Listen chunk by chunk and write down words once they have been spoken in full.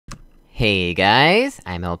Hey guys,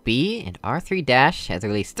 I'm LB, and Aur3Dash has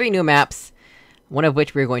released 3 new maps, one of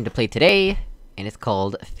which we're going to play today, and it's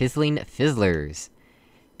called Fizzling Fizzlers.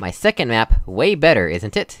 My second map, way better,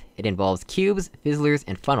 isn't it? It involves cubes, fizzlers,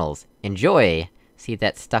 and funnels. Enjoy! See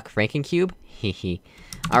that stuck Franken cube? Hehe.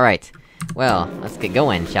 Alright, well, let's get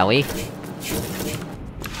going, shall we?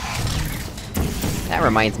 That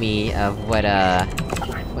reminds me of what,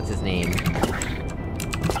 what's his name?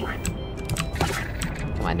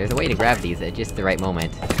 Come on, there's a way to grab these at just the right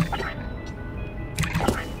moment.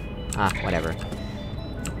 Ah, whatever.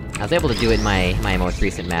 I was able to do it in my most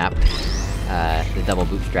recent map. The double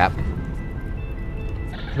bootstrap.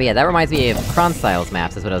 But yeah, that reminds me of Cronstyle's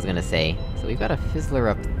maps, is what I was gonna say. So we've got a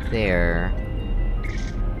fizzler up there.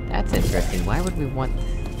 That's interesting. Why would we want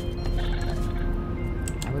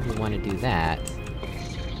to do that?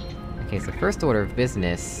 Okay, so first order of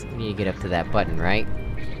business, we need to get up to that button, right?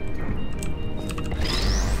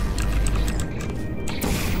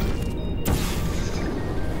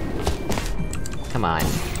 Come on.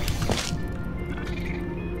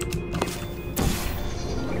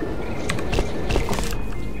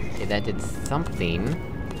 Okay, that did something.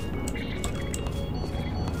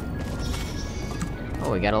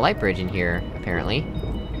 Oh, we got a light bridge in here, apparently.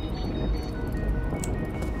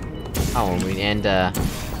 Oh,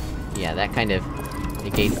 yeah, that kind of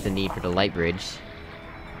negates the need for the light bridge.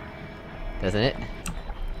 Doesn't it?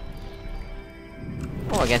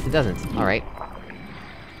 Oh, I guess it doesn't. Alright.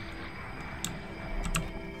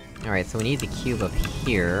 Alright, so we need the cube up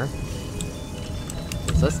here.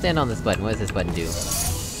 So let's stand on this button. What does this button do?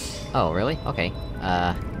 Oh, really? Okay.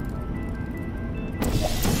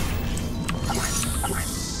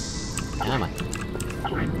 Come on.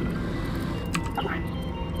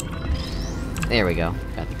 There we go.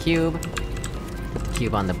 Got the cube. Put the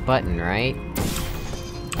cube on the button, right?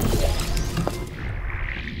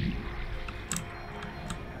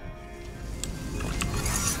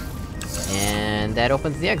 And that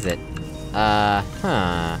opens the exit. Huh.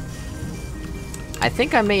 I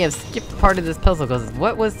think I may have skipped part of this puzzle, cause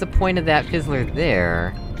what was the point of that fizzler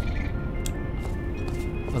there?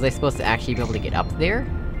 Was I supposed to actually be able to get up there?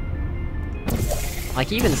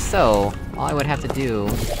 Like, even so, all I would have to do...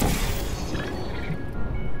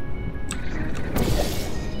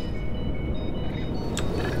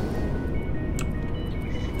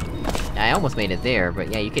 I almost made it there,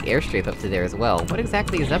 but yeah, you could airstrafe up to there as well. What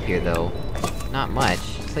exactly is up here, though? Not much.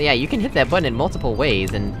 So yeah, you can hit that button in multiple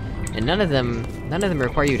ways, and none of them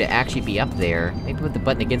require you to actually be up there. Maybe put the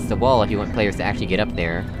button against the wall if you want players to actually get up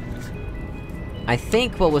there. I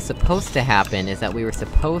think what was supposed to happen is that we were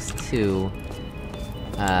supposed to...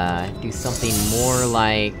 do something more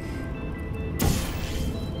like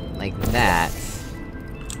that.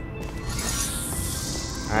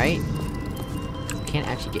 Alright? Can't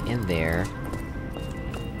actually get in there.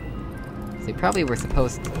 So we probably were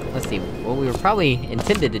supposed to... Let's see, what we were probably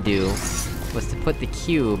intended to do was to put the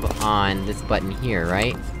cube on this button here,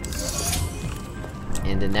 right?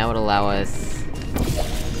 And then that would allow us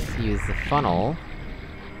to use the funnel.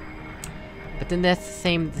 But then that's the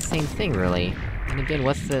same thing, really. And again,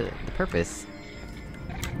 what's the purpose?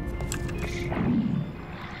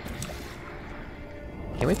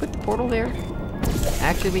 Can we put the portal there?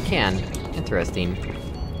 Actually, we can. Interesting.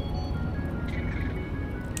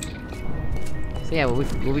 So yeah,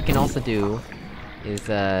 what we can also do is,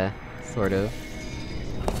 sort of...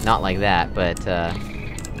 not like that, but,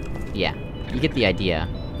 yeah. You get the idea.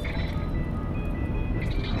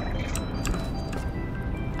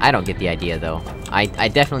 I don't get the idea, though. I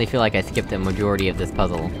definitely feel like I skipped a majority of this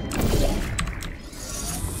puzzle.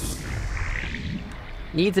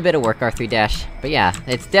 Needs a bit of work, Aur3Dash. But yeah,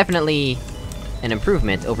 it's definitely an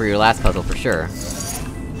improvement over your last puzzle, for sure.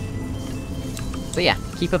 So yeah,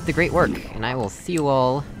 keep up the great work, and I will see you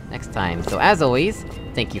all next time. So as always,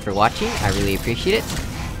 thank you for watching, I really appreciate it.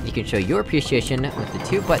 You can show your appreciation with the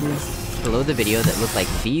 2 buttons below the video that look like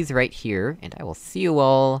these right here, and I will see you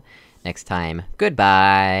all next time.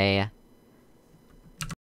 Goodbye!